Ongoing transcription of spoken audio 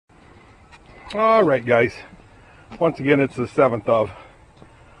All right, guys. Once again, it's the 7th of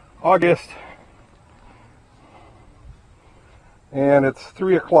August, and it's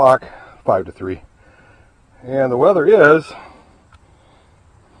 3 o'clock, 5 to 3, and the weather is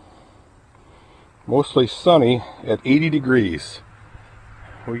mostly sunny at 80 degrees.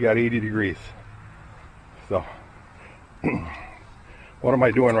 We got 80 degrees. So, what am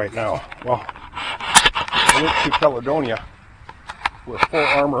I doing right now? Well, I went to Caledonia, where Full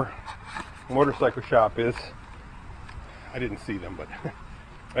Armor motorcycle shop is. I didn't see them, but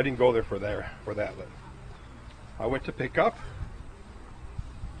I didn't go there for that. But I went to pick up.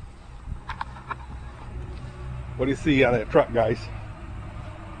 What do you see on that truck, guys?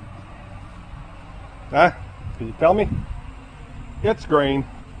 Huh? Can you tell me? It's grain.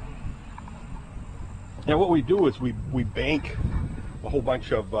 And what we do is we bank a whole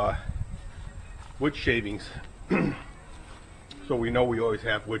bunch of wood shavings. So we know we always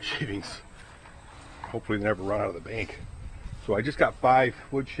have wood shavings. Hopefully they never run out of the bank. So I just got 5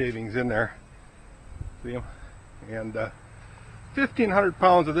 wood shavings in there. See them? And 1,500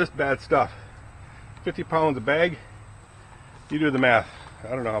 pounds of this bad stuff. 50 pounds a bag. You do the math.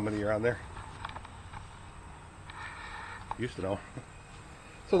 I don't know how many are on there. Used to know.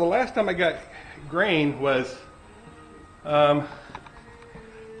 So the last time I got grain was, let's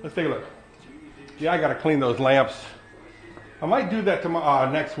take a look. Yeah, I got to clean those lamps. I might do that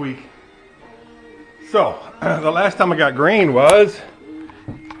tomorrow, next week. So, the last time I got grain was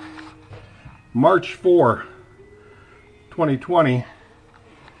March 4, 2020.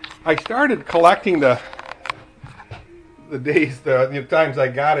 I started collecting the days, the times I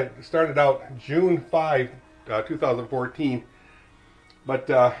got it. It started out June 5, 2014.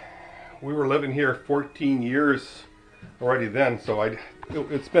 But we were living here 14 years already then, so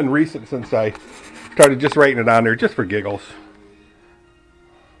it's been recent since I started just writing it on there just for giggles.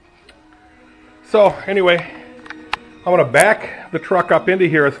 So anyway, I'm going to back the truck up into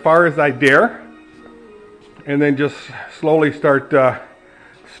here as far as I dare, and then just slowly start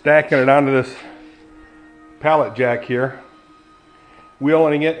stacking it onto this pallet jack here,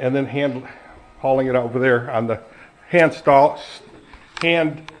 wheeling it, and then hand hauling it over there on the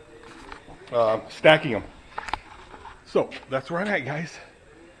stacking them. So that's where I'm at, guys.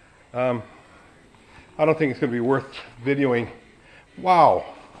 I don't think it's going to be worth videoing. Wow.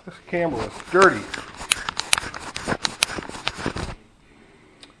 This camera was dirty.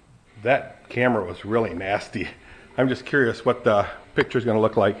 That camera was really nasty. I'm just curious what the picture is going to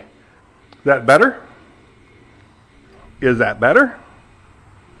look like. Is that better? Is that better?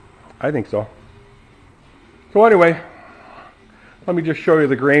 I think so. So anyway, let me just show you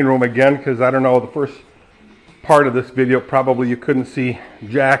the grain room again, because I don't know, the first part of this video probably you couldn't see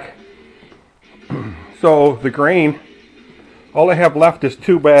jack. So the grain, all I have left is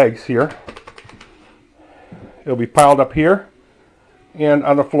 2 bags here. It'll be piled up here and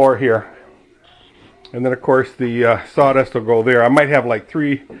on the floor here. And then of course the sawdust will go there. I might have like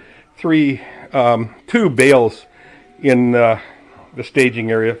 2 bales in the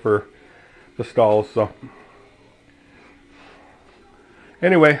staging area for the stalls. So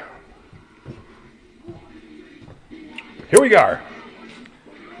anyway, here we are.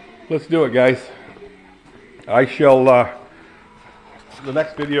 Let's do it, guys. I shall the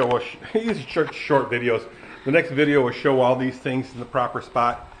next video will these are short videos. The next video will show all these things in the proper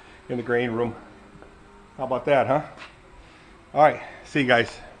spot in the grain room. How about that, huh? All right, see you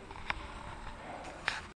guys.